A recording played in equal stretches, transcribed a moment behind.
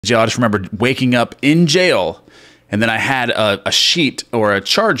jail. I just remember waking up in jail, and then I had a sheet or a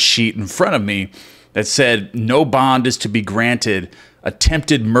charge sheet in front of me that said, "No bond is to be granted.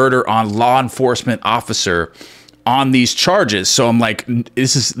 Attempted murder on law enforcement officer on these charges." So I'm like,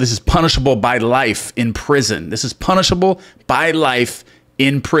 this is punishable by life in prison. This is punishable by life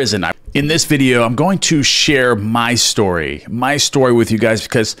in prison. In this video, I'm going to share my story with you guys,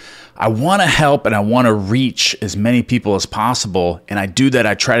 because I want to help and I want to reach as many people as possible. And I do that.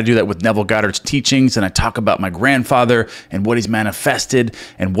 I try to do that with Neville Goddard's teachings, and I talk about my grandfather and what he's manifested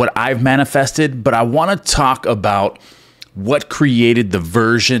and what I've manifested. But I want to talk about what created the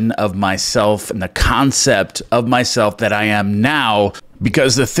version of myself and the concept of myself that I am now,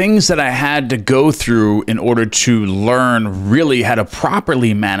 because the things that I had to go through in order to learn really how to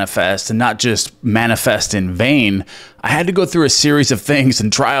properly manifest and not just manifest in vain, I had to go through a series of things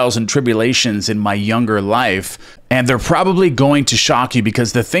and trials and tribulations in my younger life. And they're probably going to shock you,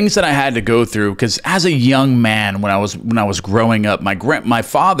 because the things that I had to go through, because as a young man, when I was growing up, my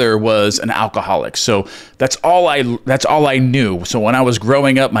father was an alcoholic. So that's all I knew. So when I was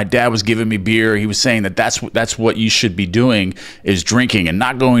growing up, my dad was giving me beer. He was saying that that's what you should be doing, is drinking and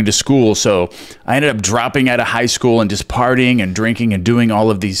not going to school. So I ended up dropping out of high school and just partying and drinking and doing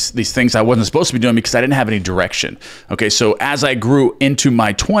all of these things I wasn't supposed to be doing, because I didn't have any direction. Okay, so as I grew into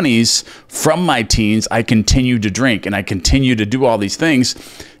my 20s, from my teens, I continued to drink and I continued to do all these things.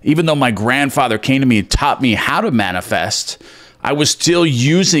 Even though my grandfather came to me and taught me how to manifest, I was still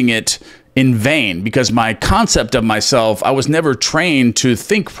using it in vain, because my concept of myself, I was never trained to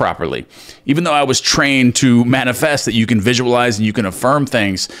think properly. Even though I was trained to manifest, that you can visualize and you can affirm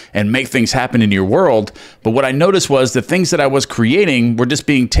things and make things happen in your world. But what I noticed was the things that I was creating were just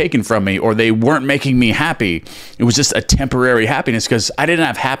being taken from me, or they weren't making me happy. It was just a temporary happiness, because I didn't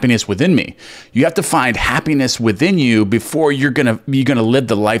have happiness within me. You have to find happiness within you before you're gonna live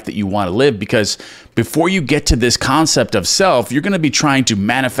the life that you want to live, because before you get to this concept of self, you're going to be trying to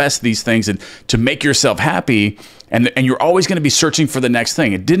manifest these things and to make yourself happy. And you're always going to be searching for the next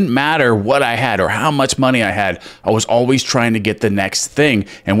thing. It didn't matter what I had or how much money I had. I was always trying to get the next thing.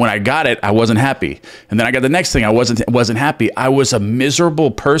 And when I got it, I wasn't happy. And then I got the next thing. I wasn't happy. I was a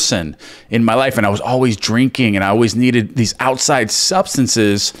miserable person in my life. And I was always drinking, and I always needed these outside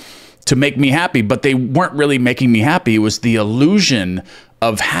substances to make me happy, but they weren't really making me happy. It was the illusion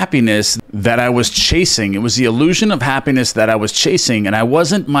of happiness that I was chasing. It was the illusion of happiness that I was chasing, and I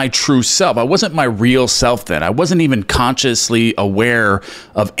wasn't my true self. I wasn't my real self then. I wasn't even consciously aware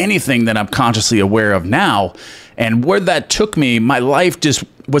of anything that I'm consciously aware of now. And where that took me, my life just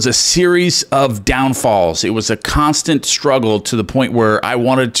was a series of downfalls. It was a constant struggle, to the point where I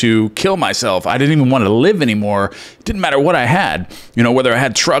wanted to kill myself. I didn't even want to live anymore. It didn't matter what I had. You know, whether I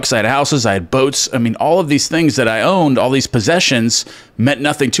had trucks, I had houses, I had boats. I mean, all of these things that I owned, all these possessions, meant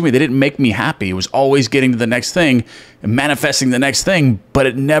nothing to me. They didn't make me happy. It was always getting to the next thing and manifesting the next thing, but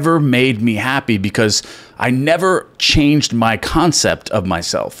it never made me happy, because I never changed my concept of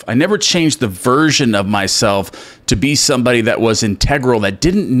myself. I never changed the version of myself to be somebody that was integral, that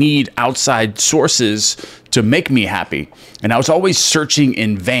didn't need outside sources to make me happy. And I was always searching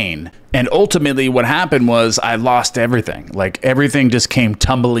in vain. And ultimately what happened was I lost everything. Like, everything just came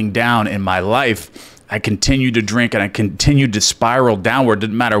tumbling down in my life. I continued to drink and I continued to spiral downward.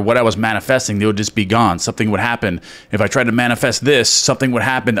 Didn't matter what I was manifesting, they would just be gone. Something would happen. If I tried to manifest this, something would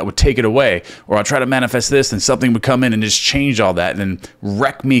happen that would take it away. Or I'll try to manifest this and something would come in and just change all that and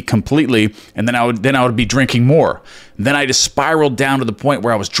wreck me completely. And then I would be drinking more. And then I just spiraled down to the point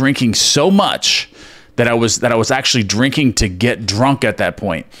where I was drinking so much that I was actually drinking to get drunk at that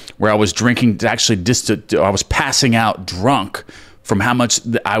point, where I was drinking to actually I was passing out drunk from how much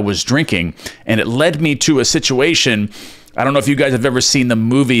I was drinking. And it led me to a situation. I don't know if you guys have ever seen the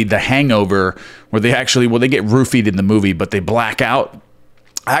movie The Hangover, where they get roofied in the movie, but they black out.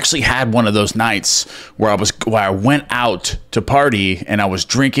 I actually had one of those nights where I went out to party, and I was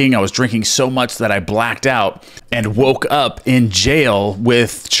drinking so much that I blacked out and woke up in jail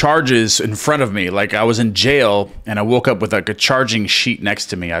with charges in front of me. Like, I was in jail and I woke up with like a charging sheet next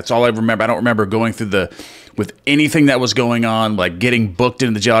to me. That's all I remember. I don't remember going through with anything that was going on, like getting booked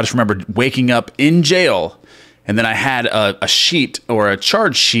into the jail. I just remember waking up in jail, and then I had a sheet or a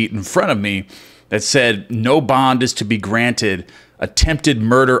charge sheet in front of me that said, "No bond is to be granted. Attempted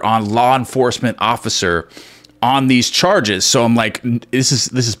murder on law enforcement officer on these charges." So I'm like, this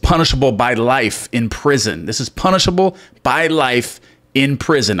is punishable by life in prison. This is punishable by life in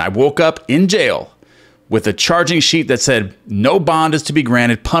prison. I woke up in jail with a charging sheet that said, "No bond is to be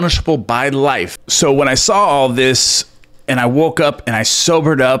granted, punishable by life." So when I saw all this, and I woke up and I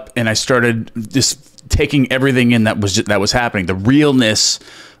sobered up and I started just taking everything in that was happening, the realness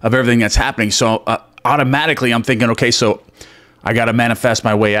of everything that's happening. So automatically I'm thinking, okay, so I got to manifest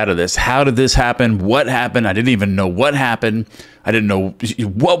my way out of this. How did this happen? What happened? I didn't even know what happened. I didn't know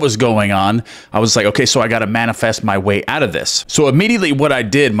what was going on. I was like, okay, so I got to manifest my way out of this. So immediately what I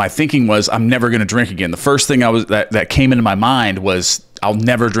did, my thinking was, I'm never going to drink again. The first thing that came into my mind was, I'll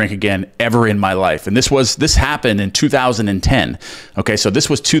never drink again ever in my life. And this happened in 2010. Okay, so this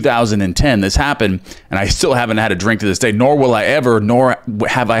was 2010. This happened, and I still haven't had a drink to this day, nor will I ever, nor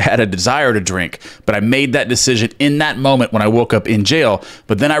have I had a desire to drink. But I made that decision in that moment when I woke up in jail.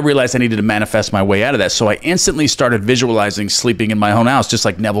 But then I realized I needed to manifest my way out of that. So I instantly started visualizing sleeping in my own house, just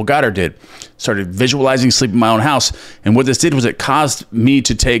like Neville Goddard did. Started visualizing sleeping in my own house. And what this did was it caused me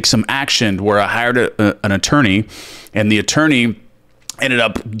to take some action where I hired an attorney, and the attorney ended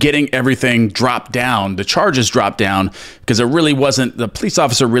up getting everything dropped down. The charges dropped down because it really wasn't, the police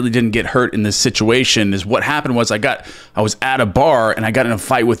officer really didn't get hurt in this situation. Is what happened was I was at a bar and I got in a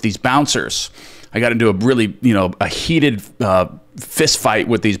fight with these bouncers. I got into a really, a heated fist fight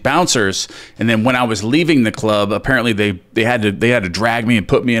with these bouncers. And then when I was leaving the club, apparently they had to drag me and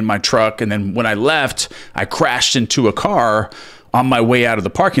put me in my truck. And then when I left, I crashed into a car on my way out of the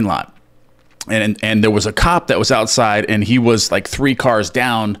parking lot. And there was a cop that was outside, and he was like 3 cars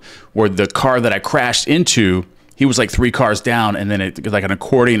down, where the car that I crashed into, he was like 3 cars down, and then it like an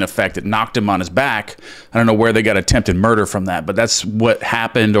accordion effect, it knocked him on his back. I don't know where they got attempted murder from that, but that's what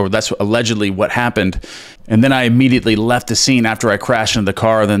happened, or that's allegedly what happened. And then I immediately left the scene after I crashed into the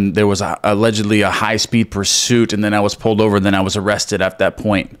car. Then there was allegedly a high-speed pursuit, and then I was pulled over, and then I was arrested at that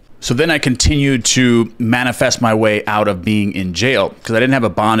point. So then I continued to manifest my way out of being in jail, because I didn't have a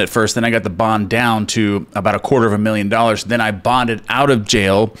bond at first. Then I got the bond down to about $250,000. Then I bonded out of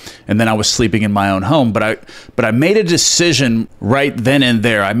jail, and then I was sleeping in my own home. But I made a decision right then and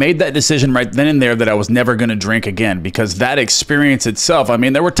there. I made that decision right then and there that I was never going to drink again, because that experience itself, I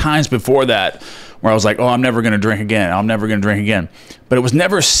mean, there were times before that where I was like, oh, I'm never going to drink again. I'm never going to drink again. But it was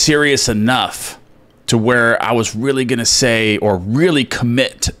never serious enough to where I was really going to say, or really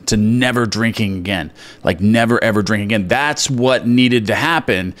commit to never drinking again, like never ever drinking again. That's what needed to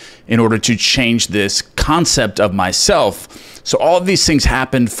happen in order to change this concept of myself. So all of these things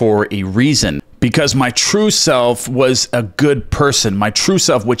happened for a reason, because my true self was a good person. My true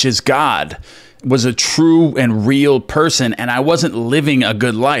self, which is God, was a true and real person, and I wasn't living a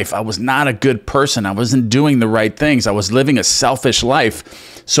good life. I was not a good person. I wasn't doing the right things. I was living a selfish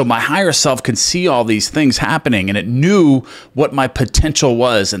life. So my higher self could see all these things happening, and it knew what my potential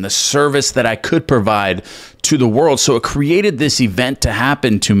was and the service that I could provide to the world. So it created this event to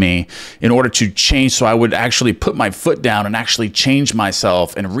happen to me in order to change, so I would actually put my foot down and actually change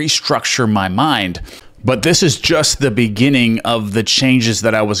myself and restructure my mind. But this is just the beginning of the changes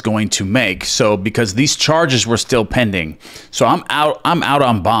that I was going to make. So because these charges were still pending. So I'm out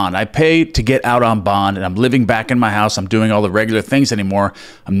on bond. I paid to get out on bond, and I'm living back in my house. I'm doing all the regular things anymore.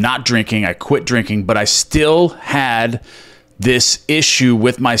 I'm not drinking. I quit drinking, but I still had this issue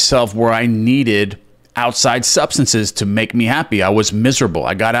with myself where I needed outside substances to make me happy. I was miserable.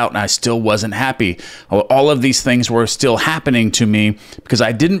 I got out and I still wasn't happy. All of these things were still happening to me because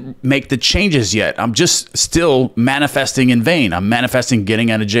I didn't make the changes yet. I'm just still manifesting in vain. I'm manifesting getting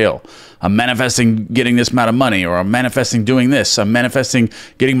out of jail. I'm manifesting getting this amount of money, or I'm manifesting doing this. I'm manifesting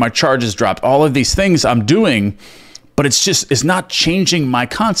getting my charges dropped. All of these things I'm doing, but it's not changing my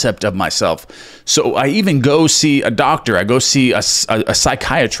concept of myself. So I even go see a doctor. I go see a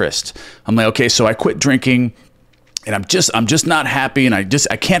psychiatrist. I'm like, okay, so I quit drinking, and I'm just not happy, and I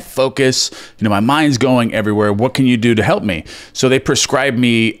can't focus. My mind's going everywhere. What can you do to help me? So they prescribed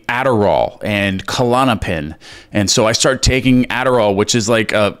me Adderall and Klonopin. And so I start taking Adderall, which is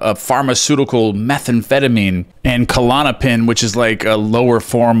like a pharmaceutical methamphetamine, and Klonopin, which is like a lower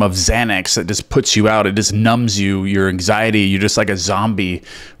form of Xanax that just puts you out. It just numbs you, your anxiety. You're just like a zombie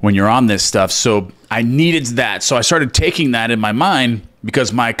when you're on this stuff. So I needed that. So I started taking that in my mind,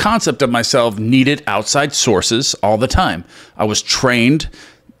 because my concept of myself needed outside sources all the time. I was trained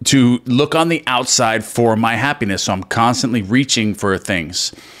to look on the outside for my happiness, so I'm constantly reaching for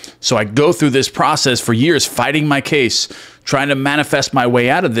things. So I go through this process for years, fighting my case, trying to manifest my way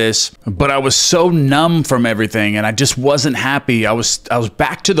out of this, but I was so numb from everything, and I just wasn't happy. I was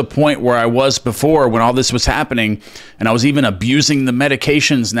back to the point where I was before when all this was happening, and I was even abusing the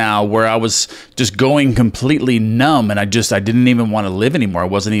medications now, where I was just going completely numb, and I didn't even want to live anymore. I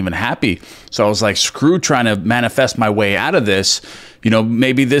wasn't even happy. So I was like, screw trying to manifest my way out of this.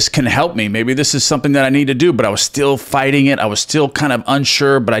 Maybe this can help me. Maybe this is something that I need to do, but I was still fighting it. I was still kind of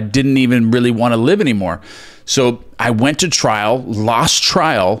unsure, but I didn't even really want to live anymore. So I went to trial, lost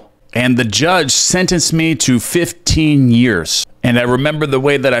trial, and the judge sentenced me to 15 years. And I remember the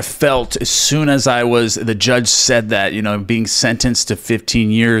way that I felt as soon as the judge said that, you know, being sentenced to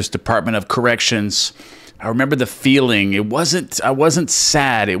 15 years, Department of Corrections. I remember the feeling. I wasn't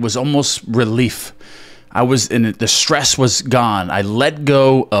sad. It was almost relief. The stress was gone. I let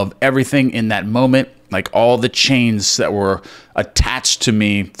go of everything in that moment, like all the chains that were attached to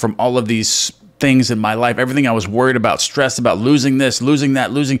me from all of these things in my life, everything I was worried about, stressed about, losing this, losing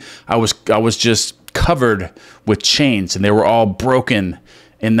that, I was just covered with chains, and they were all broken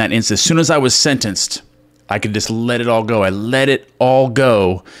in that instant. As soon as I was sentenced, I could just let it all go. I let it all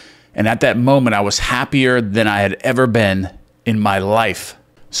go. And at that moment, I was happier than I had ever been in my life.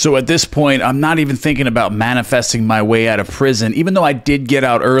 So at this point, I'm not even thinking about manifesting my way out of prison. Even though I did get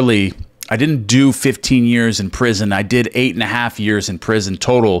out early, I didn't do 15 years in prison. I did 8.5 years in prison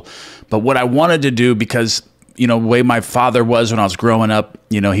total. But what I wanted to do, because, you know, the way my father was when I was growing up,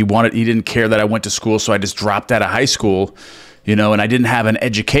 you know, he didn't care that I went to school. So I just dropped out of high school, you know, and I didn't have an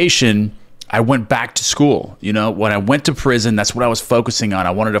education. I went back to school. You know, when I went to prison, that's what I was focusing on.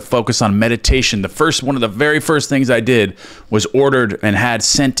 I wanted to focus on meditation. One of the very first things I did was ordered and had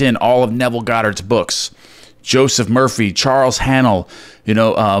sent in all of Neville Goddard's books. Joseph Murphy, Charles Hannell, you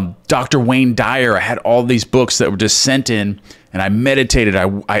know, Dr. Wayne Dyer. I had all these books that were just sent in, and I meditated.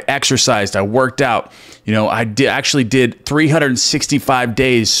 I exercised. I worked out. You know, I actually did 365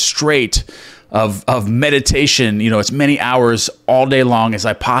 days straight of meditation, you know, as many hours all day long as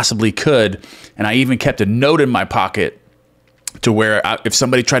I possibly could. And I even kept a note in my pocket to where if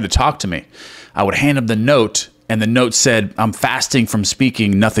somebody tried to talk to me, I would hand them the note, and the note said, "I'm fasting from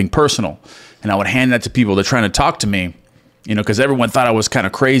speaking, nothing personal." And I would hand that to people that are trying to talk to me, you know, because everyone thought I was kind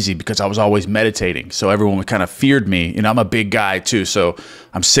of crazy because I was always meditating. So everyone kind of feared me. You know, I'm a big guy too. So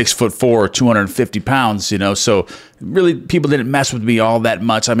I'm 6'4", 250 pounds, you know, so really people didn't mess with me all that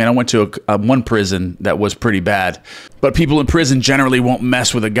much. I mean, I went to one prison that was pretty bad, but people in prison generally won't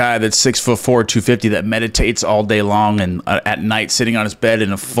mess with a guy that's 6'4", 250 that meditates all day long and at night sitting on his bed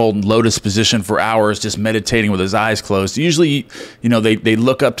in a full lotus position for hours, just meditating with his eyes closed. Usually, you know, they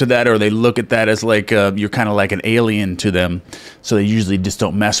look up to that, or they look at that as like you're kind of like an alien to them. So they usually just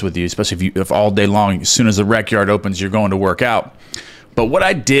don't mess with you, especially if all day long, as soon as the rec yard opens, you're going to work out. But what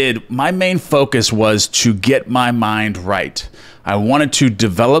I did, my main focus was to get my mind right. I wanted to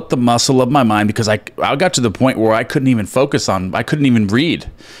develop the muscle of my mind, because I got to the point where I couldn't even I couldn't even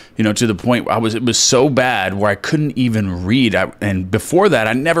read, you know, to the point it was so bad where I couldn't even read. And before that,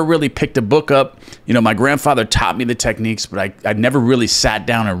 I never really picked a book up. You know, my grandfather taught me the techniques, but I never really sat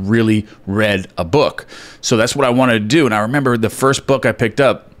down and really read a book. So that's what I wanted to do. And I remember the first book I picked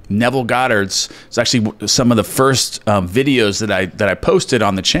up, Neville Goddard's. It's actually some of the first videos that I posted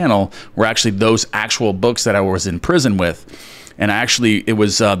on the channel were actually those actual books that I was in prison with. And it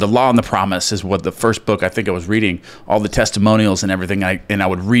was The Law and the Promise is what the first book I think I was reading, all the testimonials and everything. And I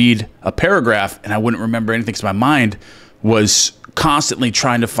would read a paragraph and I wouldn't remember anything, because my mind was constantly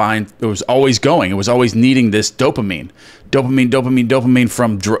trying to find, it was always going, it was always needing this dopamine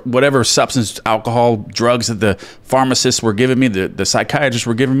from whatever substance, alcohol, drugs that the pharmacists were giving me, the psychiatrists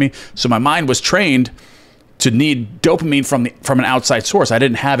were giving me. So my mind was trained to need dopamine from an outside source. I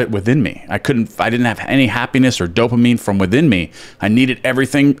didn't have it within me. I didn't have any happiness or dopamine from within me. I needed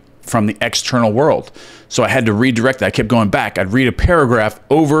everything from the external world. So I had to redirect that. I kept going back. I'd read a paragraph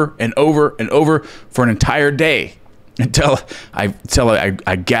over and over and over for an entire day, until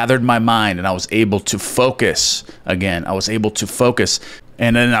I gathered my mind and I was able to focus again. I was able to focus.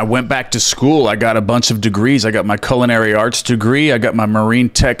 And then I went back to school. I got a bunch of degrees. I got my culinary arts degree. I got my marine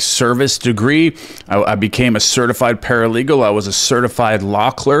tech service degree. I became a certified paralegal. I was a certified law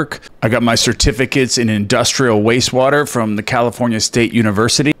clerk. I got my certificates in industrial wastewater from the California State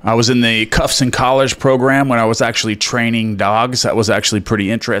University. I was in the cuffs and collars program when I was actually training dogs. That was actually pretty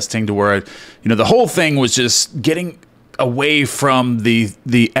interesting, to where, you know, the whole thing was just getting away from the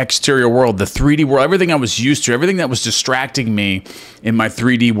exterior world, the 3D world, everything I was used to, everything that was distracting me in my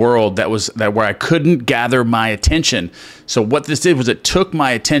 3D world, where I couldn't gather my attention. So what this did was it took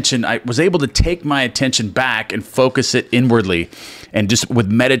my attention. I was able to take my attention back and focus it inwardly. And just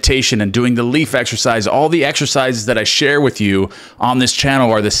with meditation and doing the leaf exercise, all the exercises that I share with you on this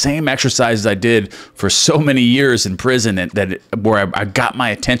channel are the same exercises I did for so many years in prison, where I got my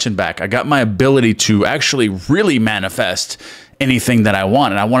attention back. I got my ability to actually really manifest anything that I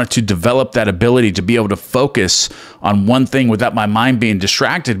want. And I wanted to develop that ability to be able to focus on one thing without my mind being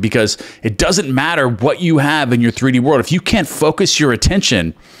distracted, because it doesn't matter what you have in your 3D world. If you can't focus your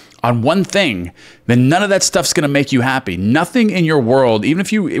attention on one thing, then none of that stuff's going to make you happy. Nothing in your world, even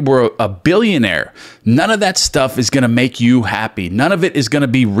if you were a billionaire, none of that stuff is going to make you happy. None of it is going to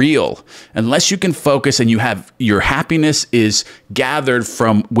be real unless you can focus and you have your happiness is gathered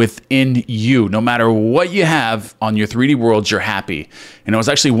from within you. No matter what you have on your 3D worlds, you're happy. And it was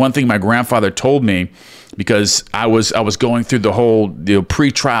actually one thing my grandfather told me, because I was going through the whole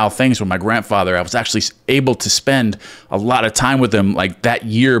pre-trial things with my grandfather. I was actually able to spend a lot of time with him. Like that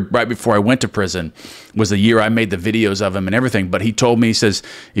year right before I went to prison was the year I made the videos of him and everything. But he told me, he says,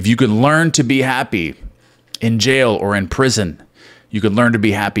 if you can learn to be happy in jail or in prison, you can learn to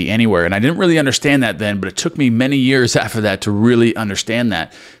be happy anywhere. And I didn't really understand that then, but it took me many years after that to really understand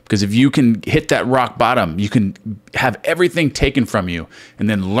that. Because if you can hit that rock bottom, you can have everything taken from you and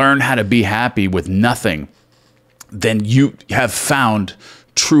then learn how to be happy with nothing, then you have found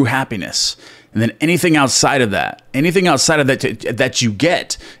true happiness. And then anything outside of that that you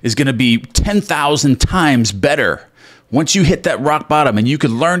get is going to be 10,000 times better. Once you hit that rock bottom and you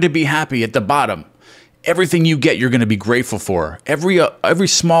can learn to be happy at the bottom, everything you get, you're going to be grateful for. Every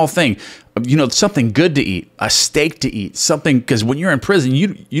small thing, something good to eat, a steak to eat, something, because when you're in prison,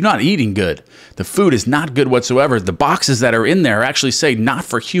 you're not eating good. The food is not good whatsoever. The boxes that are in there actually say not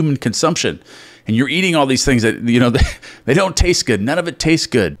for human consumption. And you're eating all these things that, they don't taste good. None of it tastes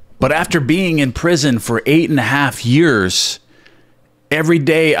good. But after being in prison for 8.5 years, every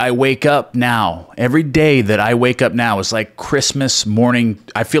day I wake up now, every day that I wake up now is like Christmas morning.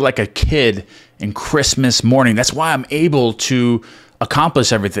 I feel like a kid in Christmas morning. That's why I'm able to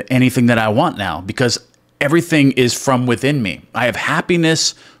accomplish anything that I want now, because everything is from within me. I have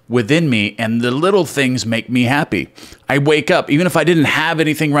happiness within me, and the little things make me happy. I wake up, even if I didn't have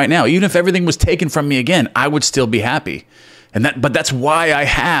anything right now, even if everything was taken from me again, I would still be happy. But that's why I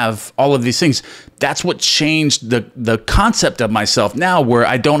have all of these things. That's what changed the concept of myself now, where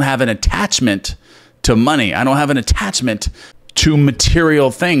I don't have an attachment to money. I don't have an attachment to material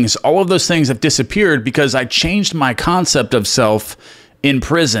things. All of those things have disappeared because I changed my concept of self in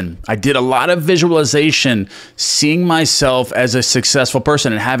prison. I did a lot of visualization, seeing myself as a successful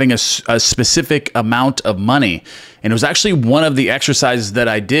person and having a specific amount of money. And it was actually one of the exercises that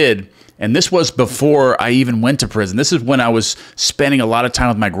I did. And this was before I even went to prison. This is when I was spending a lot of time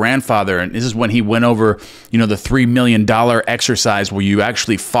with my grandfather. And this is when he went over, the $3 million exercise, where you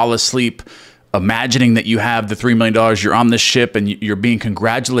actually fall asleep imagining that you have the $3 million, you're on this ship and you're being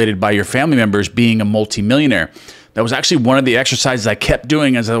congratulated by your family members being a multimillionaire. That was actually one of the exercises I kept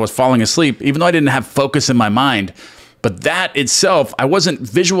doing as I was falling asleep, even though I didn't have focus in my mind. But that itself, I wasn't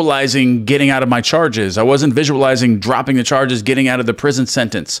visualizing getting out of my charges. I wasn't visualizing dropping the charges, getting out of the prison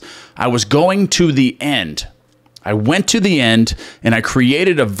sentence. I was going to the end. I went to the end and I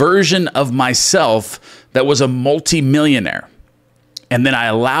created a version of myself that was a multimillionaire. And then I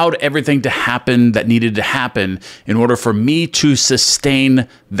allowed everything to happen that needed to happen in order for me to sustain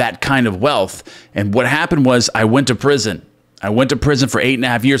that kind of wealth. And what happened was I went to prison. I went to prison for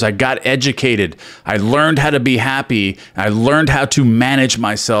 8.5 years. I got educated. I learned how to be happy. I learned how to manage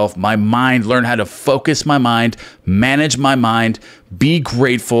myself, my mind, learn how to focus my mind, manage my mind, be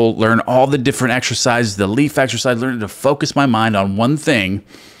grateful, learn all the different exercises, the leaf exercise, learn to focus my mind on one thing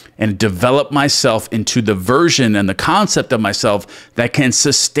and develop myself into the version and the concept of myself that can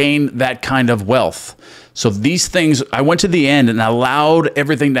sustain that kind of wealth. So these things, I went to the end and allowed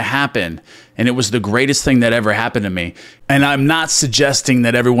everything to happen. And it was the greatest thing that ever happened to me. And I'm not suggesting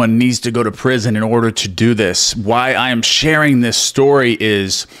that everyone needs to go to prison in order to do this. Why I am sharing this story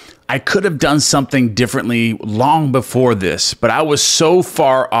is I could have done something differently long before this, but I was so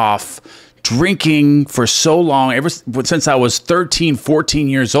far off drinking for so long, ever since I was 13, 14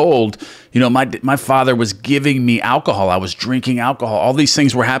 years old. My father was giving me alcohol. I was drinking alcohol. All these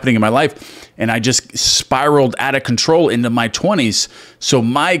things were happening in my life, and I just spiraled out of control into my 20s. So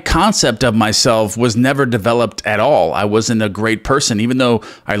my concept of myself was never developed at all. I wasn't a great person, even though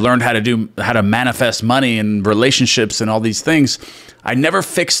I learned how to manifest money and relationships and all these things. I never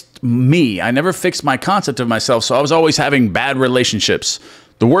fixed me. I never fixed my concept of myself. So I was always having bad relationships.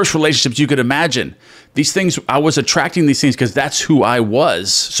 The worst relationships you could imagine. These things, I was attracting these things because that's who I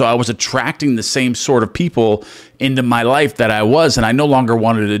was. So I was attracting the same sort of people into my life that I was, and I no longer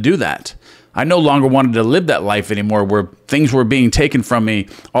wanted to do that. I no longer wanted to live that life anymore, where things were being taken from me,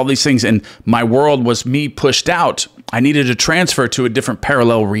 all these things, and my world was me pushed out. I needed to transfer to a different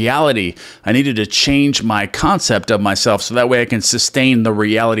parallel reality. I needed to change my concept of myself so that way I can sustain the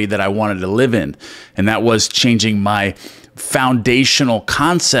reality that I wanted to live in. And that was changing my foundational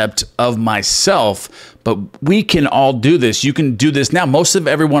concept of myself. But we can all do this. You can do this now. Most of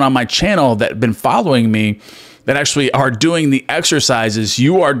everyone on my channel that have been following me, that actually are doing the exercises,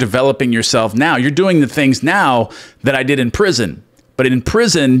 you are developing yourself now. You're doing the things now that I did in prison. But in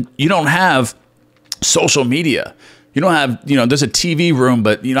prison, you don't have social media. You don't have, there's a TV room,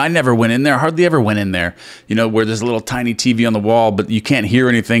 but, I never went in there, hardly ever went in there, where there's a little tiny TV on the wall, but you can't hear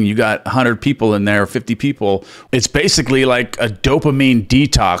anything. You got 100 people in there, 50 people. It's basically like a dopamine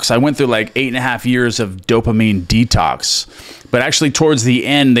detox. I went through like 8.5 years of dopamine detox. But actually towards the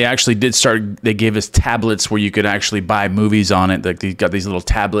end, they gave us tablets where you could actually buy movies on it. Like they got these little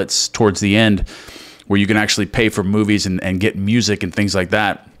tablets towards the end where you can actually pay for movies and get music and things like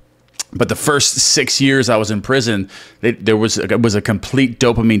that. But the first 6 years I was in prison, it was a complete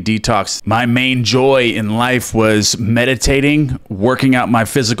dopamine detox. My main joy in life was meditating, working out my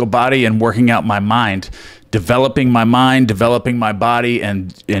physical body, and working out my mind. Developing my mind, developing my body,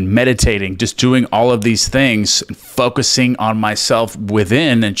 and meditating, just doing all of these things, focusing on myself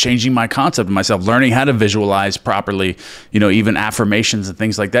within and changing my concept of myself, learning how to visualize properly, even affirmations and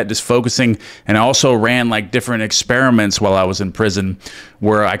things like that, just focusing. And I also ran like different experiments while I was in prison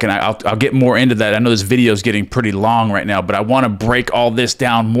where I'll get more into that. I know this video is getting pretty long right now, but I want to break all this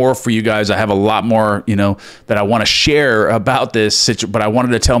down more for you guys. I have a lot more, that I want to share about this, but I wanted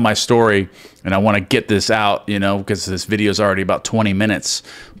to tell my story. And I want to get this out, because this video is already about 20 minutes.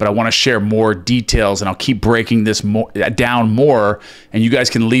 But I want to share more details, and I'll keep breaking this down more. And you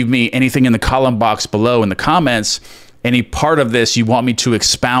guys can leave me anything in the column box below in the comments. Any part of this you want me to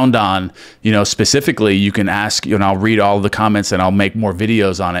expound on, specifically, you can ask, and I'll read all the comments and I'll make more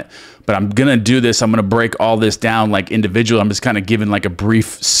videos on it. But I'm going to do this. I'm going to break all this down like individual. I'm just kind of giving like a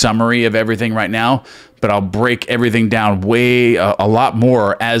brief summary of everything right now. But I'll break everything down a lot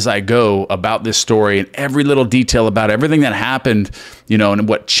more as I go about this story and every little detail about everything that happened, and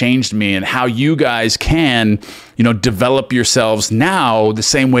what changed me and how you guys can, develop yourselves now the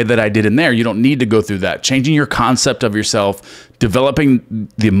same way that I did in there. You don't need to go through that. Changing your concept of yourself, developing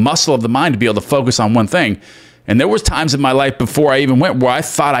the muscle of the mind to be able to focus on one thing. And there was times in my life before I even went where I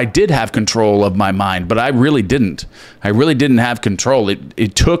thought I did have control of my mind, but I really didn't. I really didn't have control.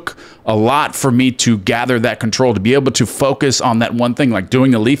 It took a lot for me to gather that control, to be able to focus on that one thing, like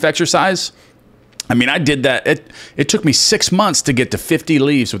doing a leaf exercise. I mean, I did that. It took me 6 months to get to 50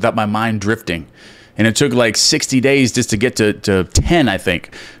 leaves without my mind drifting. And it took like 60 days just to get to 10, I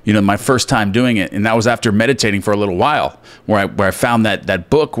think, my first time doing it. And that was after meditating for a little while, where I found that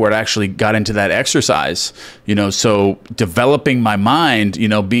book where it actually got into that exercise, so developing my mind,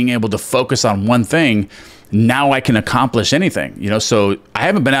 being able to focus on one thing, now I can accomplish anything, so I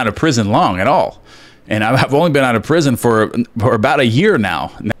haven't been out of prison long at all. And I've only been out of prison for about a year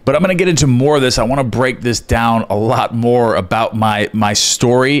now. But I'm going to get into more of this. I want to break this down a lot more about my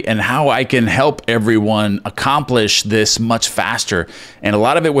story and how I can help everyone accomplish this much faster. And a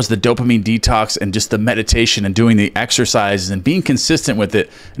lot of it was the dopamine detox and just the meditation and doing the exercises and being consistent with it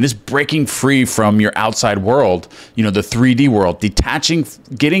and just breaking free from your outside world, the 3D world, detaching,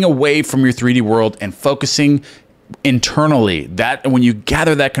 getting away from your 3D world and focusing internally. That when you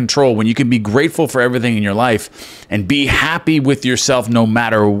gather that control, when you can be grateful for everything in your life and be happy with yourself no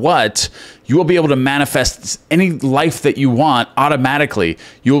matter what, you will be able to manifest any life that you want automatically.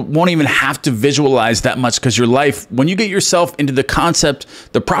 You won't even have to visualize that much, because your life, when you get yourself into the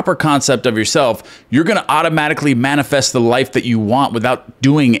proper concept of yourself, you're going to automatically manifest the life that you want without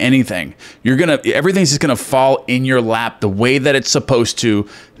doing anything. Everything's just going to fall in your lap the way that it's supposed to,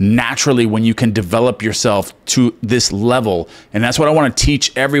 naturally, when you can develop yourself to this level. And that's what I want to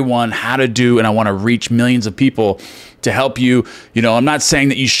teach everyone how to do. And I want to reach millions of people to help you. I'm not saying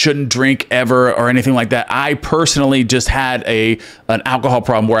that you shouldn't drink ever or anything like that. I personally just had an alcohol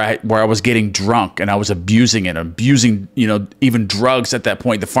problem where I was getting drunk and I was abusing it, even drugs at that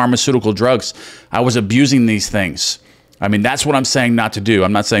point, the pharmaceutical drugs. I was abusing these things. I mean, that's what I'm saying not to do.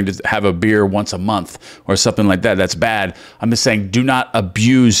 I'm not saying to have a beer once a month or something like that. That's bad. I'm just saying do not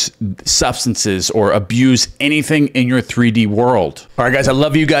abuse substances or abuse anything in your 3D world. All right, guys, I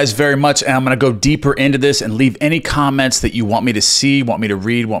love you guys very much, and I'm going to go deeper into this and leave any comments that you want me to see, want me to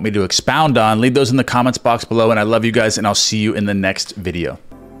read, want me to expound on. Leave those in the comments box below, and I love you guys, and I'll see you in the next video.